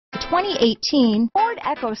2018 Ford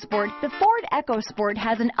EcoSport. The Ford EcoSport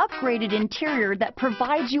has an upgraded interior that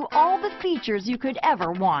provides you all the features you could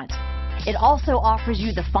ever want. It also offers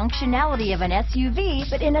you the functionality of an SUV,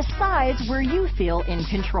 but in a size where you feel in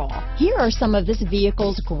control. Here are some of this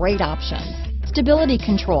vehicle's great options: stability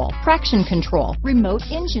control, traction control, remote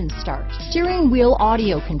engine start, steering wheel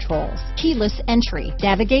audio controls, keyless entry,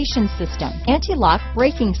 navigation system, anti-lock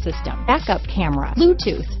braking system, backup camera,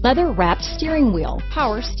 Bluetooth, leather-wrapped steering wheel,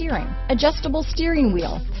 power steering, adjustable steering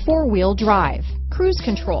wheel, four-wheel drive, cruise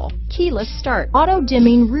control, keyless start,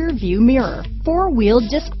 auto-dimming rear view mirror, four-wheel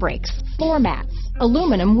disc brakes, floor mats,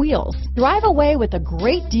 aluminum wheels. Drive away with a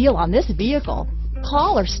great deal on this vehicle.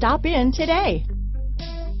 Call or stop in today.